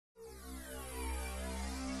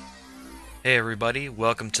Hey everybody,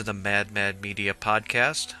 welcome to the Mad Mad Media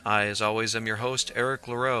podcast. I, as always, am your host, Eric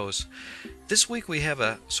LaRose. This week we have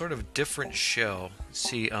a sort of different show.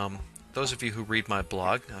 See, those of you who read my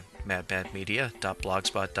blog,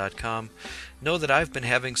 madmadmedia.blogspot.com, know that I've been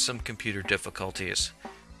having some computer difficulties.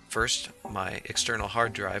 First, my external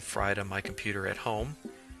hard drive fried on my computer at home,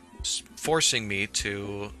 forcing me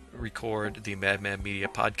to record the Mad Mad Media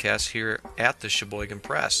podcast here at the Sheboygan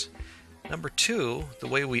Press. Number two, the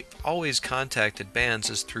way we always contacted bands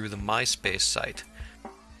is through the MySpace site.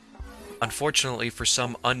 Unfortunately, for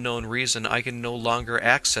some unknown reason, I can no longer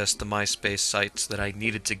access the MySpace sites that I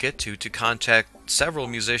needed to get to contact several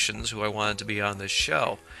musicians who I wanted to be on this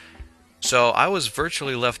show. So I was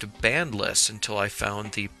virtually left bandless until I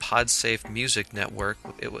found the PodSafe Music Network.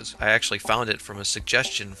 I actually found it from a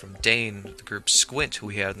suggestion from Dane, the group Squint, who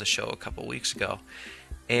we had on the show a couple weeks ago.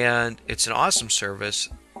 And it's an awesome service.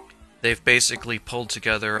 They've basically pulled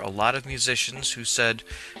together a lot of musicians who said,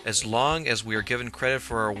 as long as we are given credit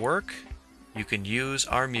for our work, you can use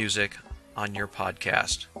our music on your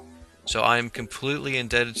podcast. So I am completely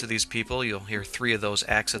indebted to these people. You'll hear three of those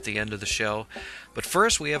acts at the end of the show. But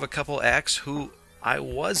first, we have a couple acts who I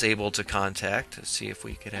was able to contact to see if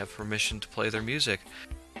we could have permission to play their music.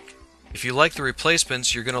 If you like the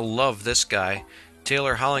Replacements, you're going to love this guy.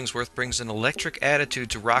 Taylor Hollingsworth brings an electric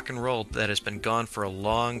attitude to rock and roll that has been gone for a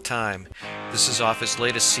long time. This is off his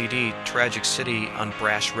latest CD, Tragic City, on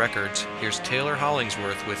Brash Records. Here's Taylor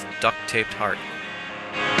Hollingsworth with Duct Taped Heart.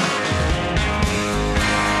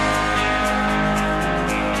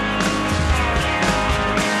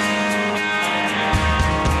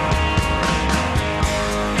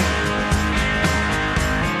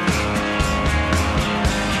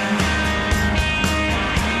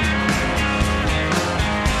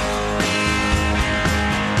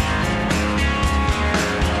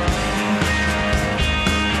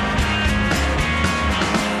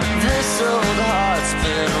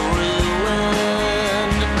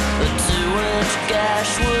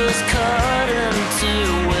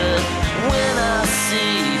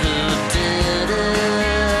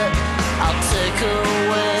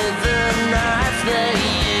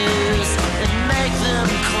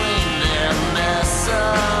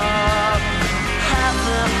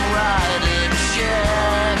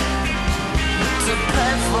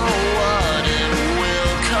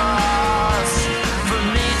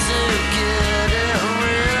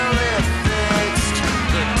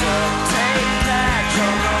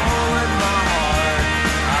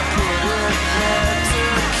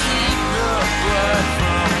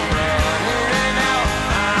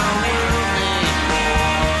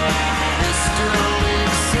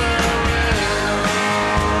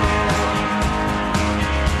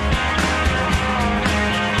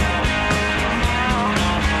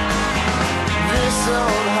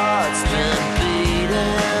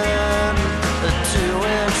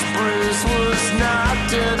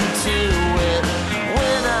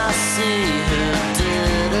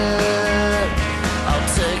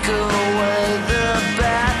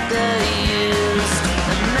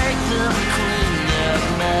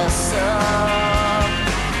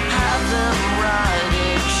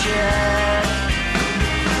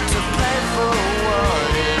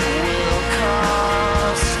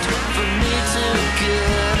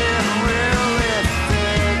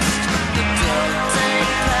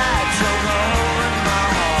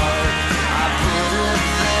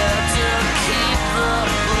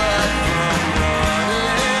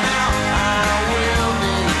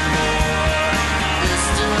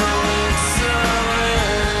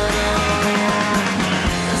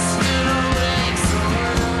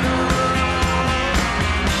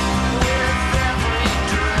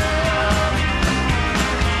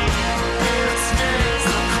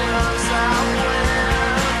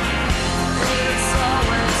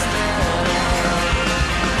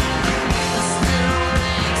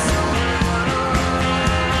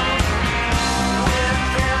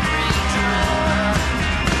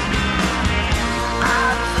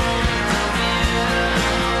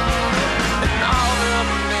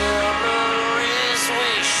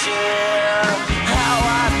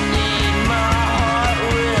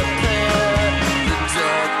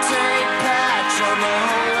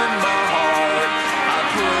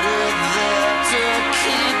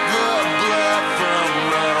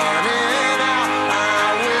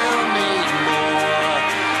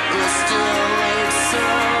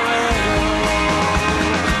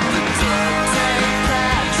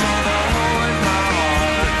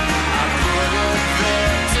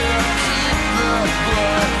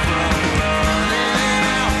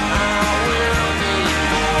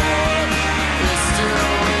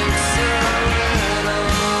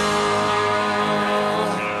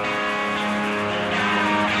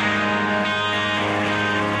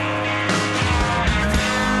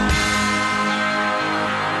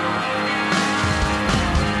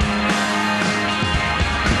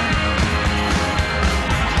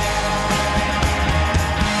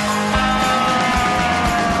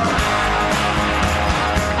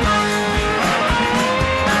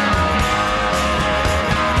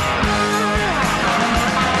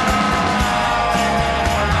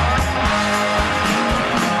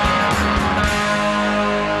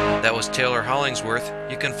 Taylor Hollingsworth.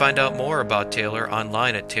 You can find out more about Taylor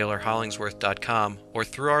online at taylorhollingsworth.com or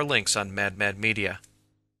through our links on Mad Mad Media.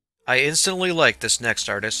 I instantly like this next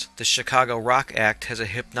artist. The Chicago rock act has a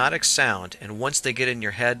hypnotic sound, and once they get in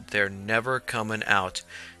your head, they're never coming out.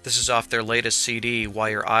 This is off their latest CD, Why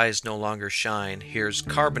Your Eyes No Longer Shine. Here's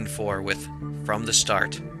Carbon 4 with From the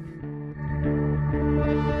Start.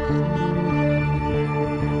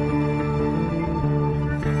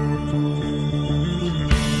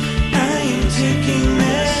 Taking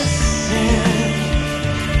this in.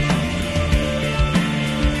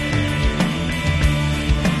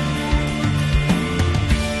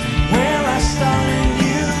 Where I started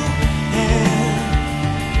you in.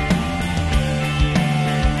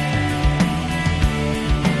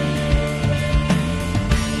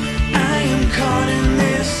 I am caught in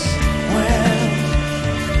this web.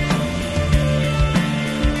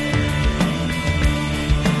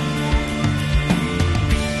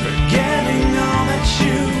 Forgetting all that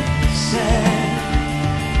you said.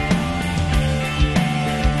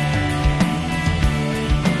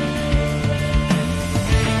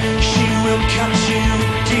 She will cut you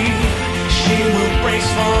deep. She will brace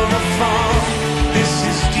for a fall. This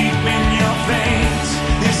is deep in your veins.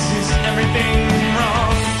 This is everything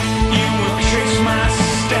wrong. You will trace my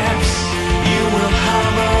steps. You will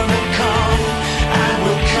harbor the call. I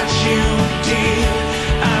will cut you deep.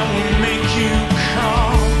 I will make you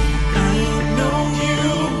crawl. I know you.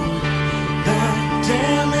 The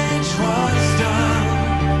damage was done.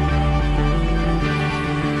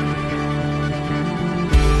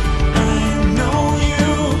 I know you.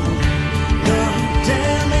 The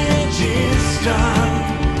damage is done.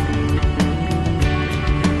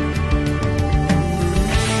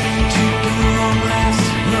 Take a long last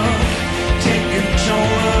look. Take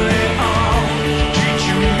control of it all. Treat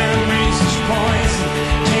your memories as poison.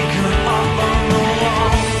 Take her up on the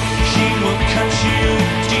wall. She will cut you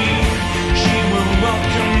deep. She will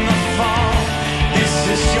welcome the fall. This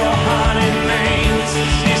is your heart in veins.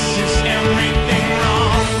 This is everything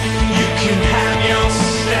wrong. You can have your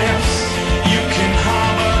steps. You can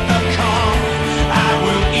harbor the call. I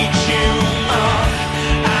will eat you up.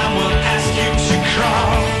 I will ask you to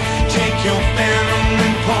crawl. Take your venom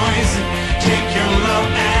and poison. Take your love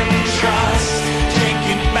and trust. Take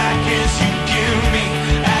it back as you give me.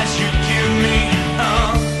 As you give me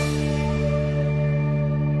up.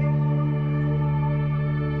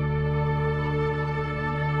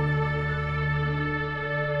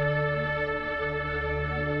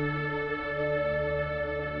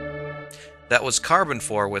 That was Carbon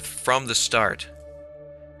 4 with From the Start.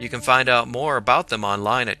 You can find out more about them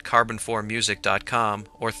online at carbon4music.com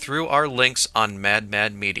or through our links on Mad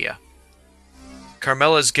Mad Media.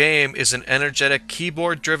 Carmela's Game is an energetic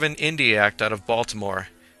keyboard-driven indie act out of Baltimore.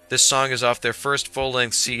 This song is off their first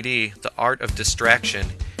full-length CD, The Art of Distraction.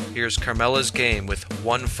 Here's Carmela's Game with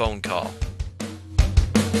One Phone Call.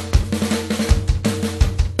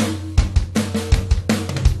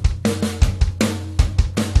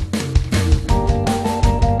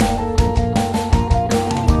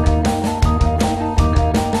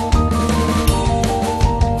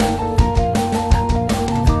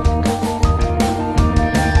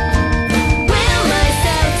 Will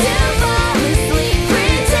myself to fall asleep,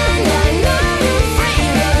 pretend I'm not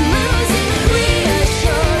afraid of losing.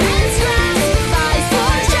 Reassurance grasp eyes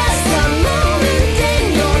for just a moment.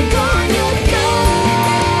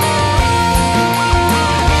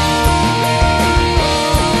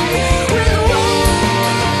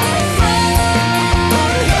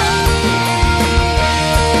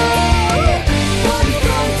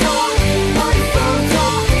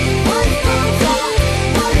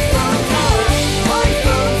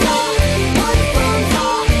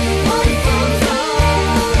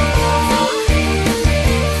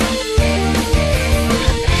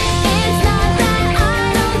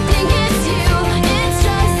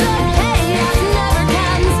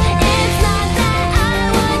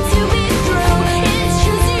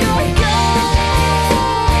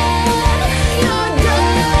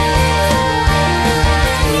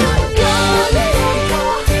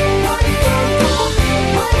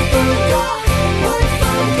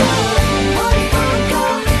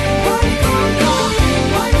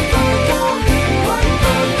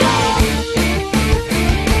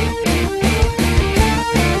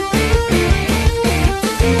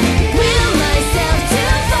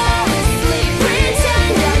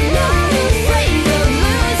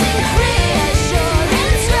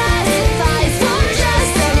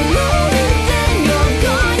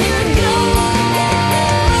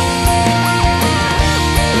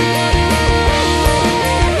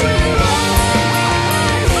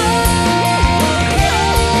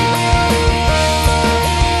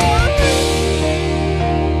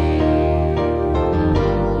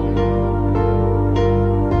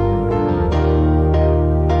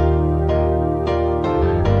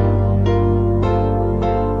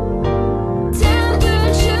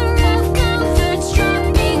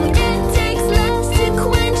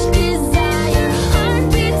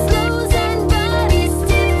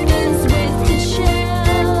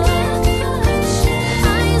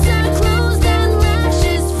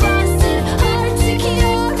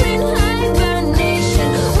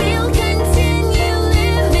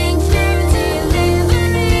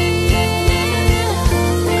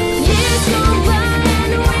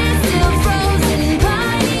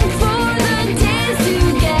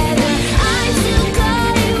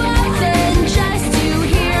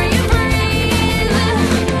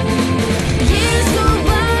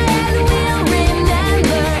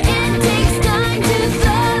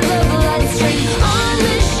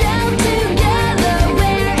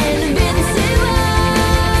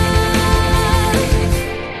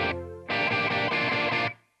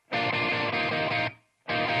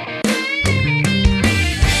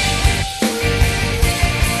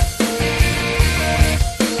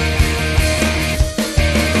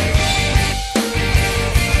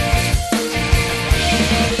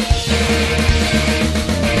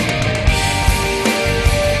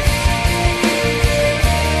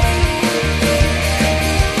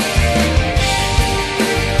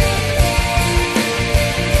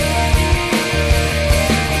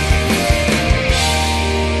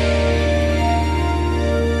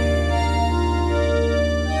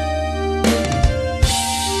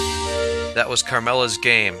 That was Carmela's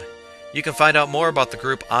Game. You can find out more about the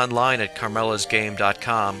group online at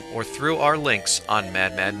carmelasgame.com or through our links on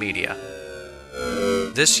Mad Mad Media.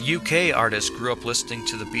 This UK artist grew up listening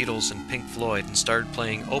to the Beatles and Pink Floyd and started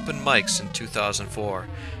playing open mics in 2004.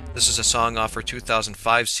 This is a song off her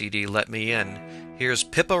 2005 CD, Let Me In. Here's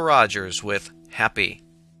Pippa Rogers with Happy.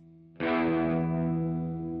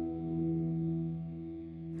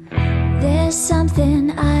 There's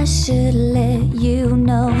something I should let you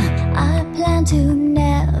know. I plan to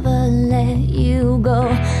never let you go.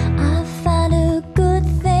 I found a good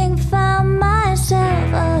thing, found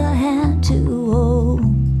myself a hand to hold.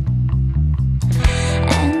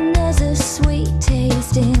 And there's a sweet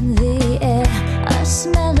taste in the air, a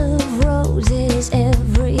smell of roses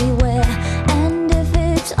everywhere. And if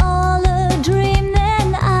it's all a dream,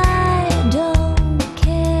 then I don't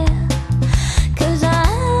care. 'Cause I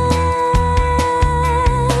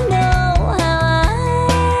know how I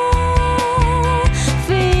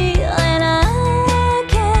feel, and I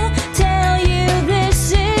can't tell you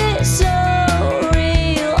this is so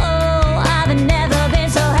real. Oh, I've never been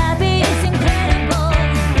so happy, it's incredible.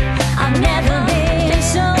 I've never been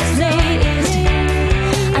so pleased.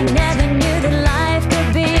 I never knew that life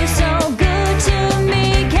could be so good to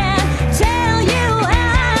me. Can't tell you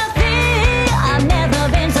how I feel. I've never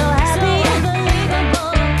been so happy,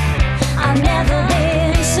 unbelievable. I've never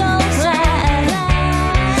been so glad.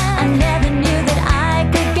 I never knew that I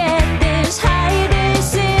could get this high.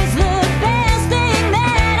 This is the best thing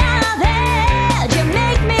that I've had. You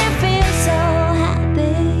make me feel so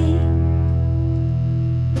happy.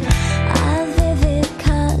 Vivid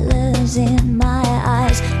colors in my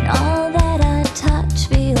eyes, and all that I touch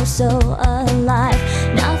feels so alive.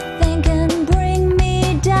 Nothing can bring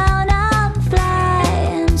me down, I'm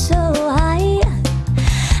flying so high.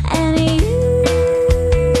 And you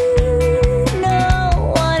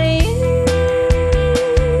know what you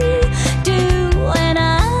do, and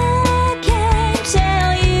I can't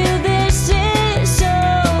tell you this is so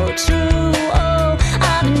true. Oh,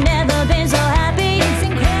 I've never been so happy, it's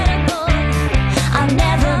incredible. I've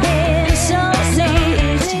never been so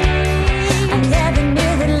pleased. I never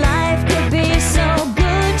knew that life could be so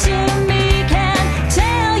good to me. Can't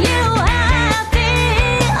tell you how I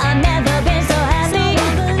feel. I've never been so happy,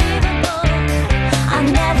 unbelievable. I've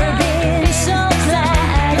never been so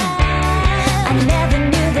glad. I never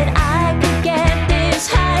knew that I could get this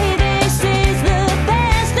high. This is the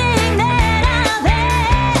best thing that I've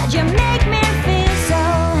had. You make me feel so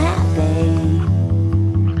happy.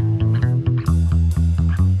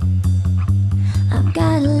 I've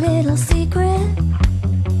got a little secret.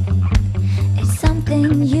 It's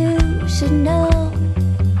something you should know.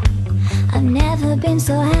 I've never been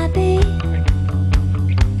so happy.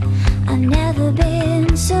 I've never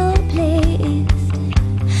been so pleased.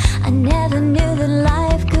 I never knew that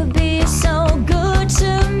life could be so good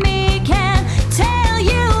to me. Can't tell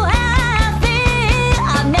you how I feel.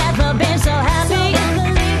 I've never been so happy,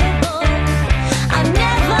 unbelievable. I've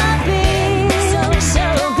never been so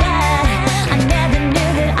glad. I never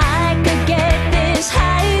knew that I could get this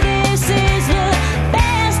high. This is the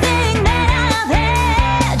best thing that I've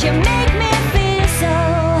had. You make me feel so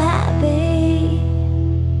happy.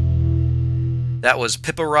 That was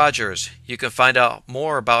Pippa Rogers. You can find out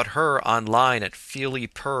more about her online at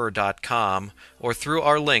feelypurr.com or through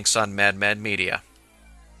our links on Mad Mad Media.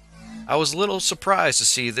 I was a little surprised to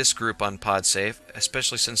see this group on PodSafe,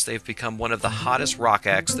 especially since they've become one of the hottest rock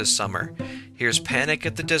acts this summer. Here's Panic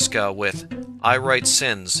at the Disco with I Write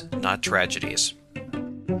Sins, Not Tragedies.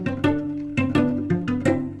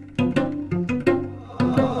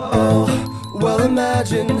 Well,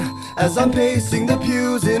 imagine as I'm pacing the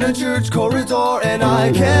pews in a church corridor, and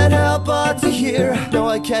I can't help but to hear, no,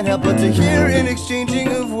 I can't help but to hear an exchanging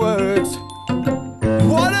of words.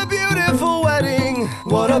 What a beautiful wedding,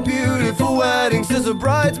 what a beautiful wedding, says a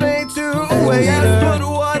bridesmaid to a waiter. Yes, but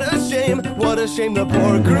what a shame, the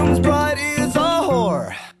poor groom's bride is a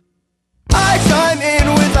whore. I chime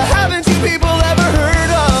in with a haven't you people ever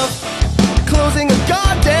heard of closing a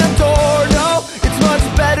goddamn door? No, it's much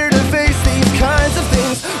better to face these kinds of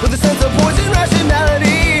things with a sense of poison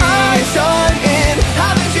rationality. I chime in,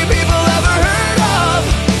 haven't you people ever heard of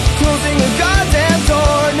closing a goddamn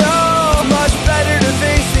door? No, much better to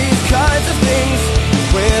face these kinds of things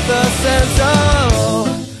with a sense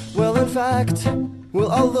of, well, in fact,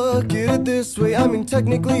 well, I'll look at it this way. I mean,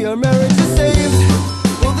 technically our marriage is saved.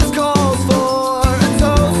 Well, this calls for a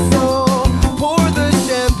toast, so pour the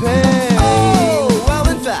champagne. Oh, well,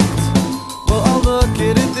 in fact, well, I'll look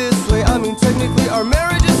at it this way. I mean, technically our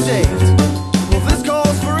marriage is saved. Well, this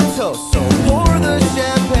calls for a toast, so pour the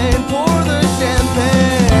champagne, pour the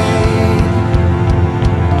champagne.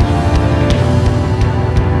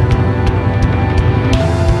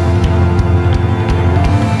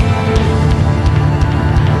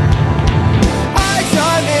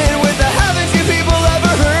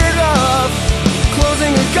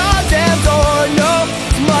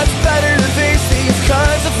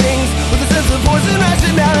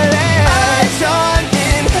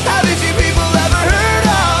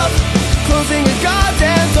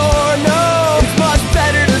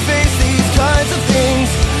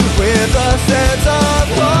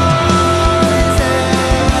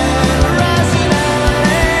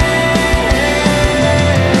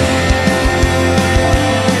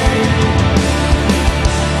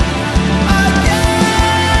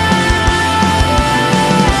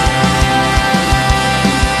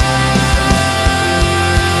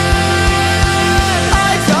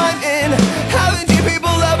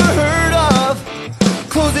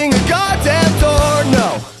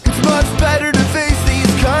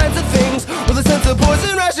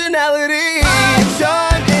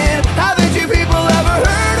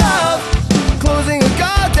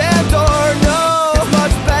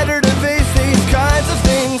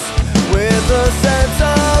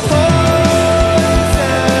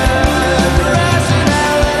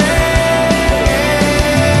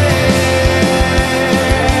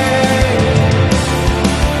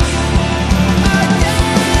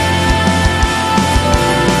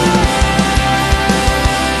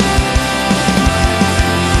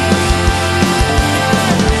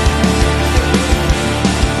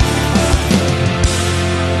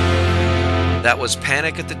 That was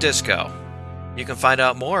Panic at the Disco. You can find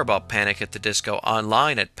out more about Panic at the Disco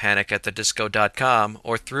online at panicatthedisco.com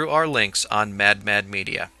or through our links on Mad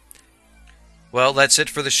Media. Well, that's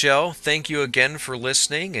it for the show. Thank you again for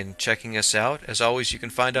listening and checking us out. As always, you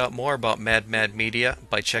can find out more about Mad Media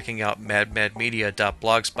by checking out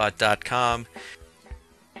madmadmedia.blogspot.com.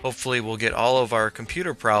 Hopefully we'll get all of our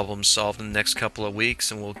computer problems solved in the next couple of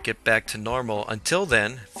weeks and we'll get back to normal. Until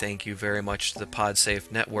then, thank you very much to the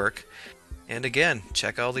PodSafe Network. And again,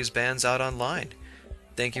 check all these bands out online.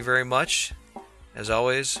 Thank you very much. As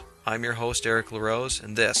always, I'm your host, Eric LaRose,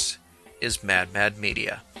 and this is Mad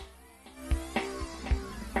Media.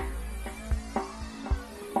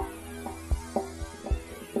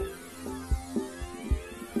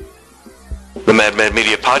 The Mad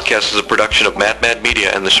Media podcast is a production of Mad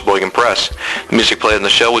Media and the Sheboygan Press. The music played in the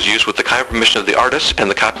show was used with the kind permission of the artists, and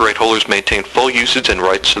the copyright holders maintain full usage and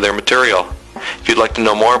rights to their material. If you'd like to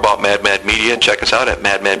know more about Mad Media, check us out at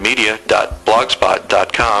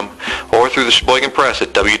madmadmedia.blogspot.com or through the Sheboygan Press at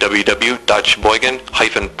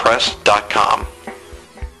www.sheboygan-press.com.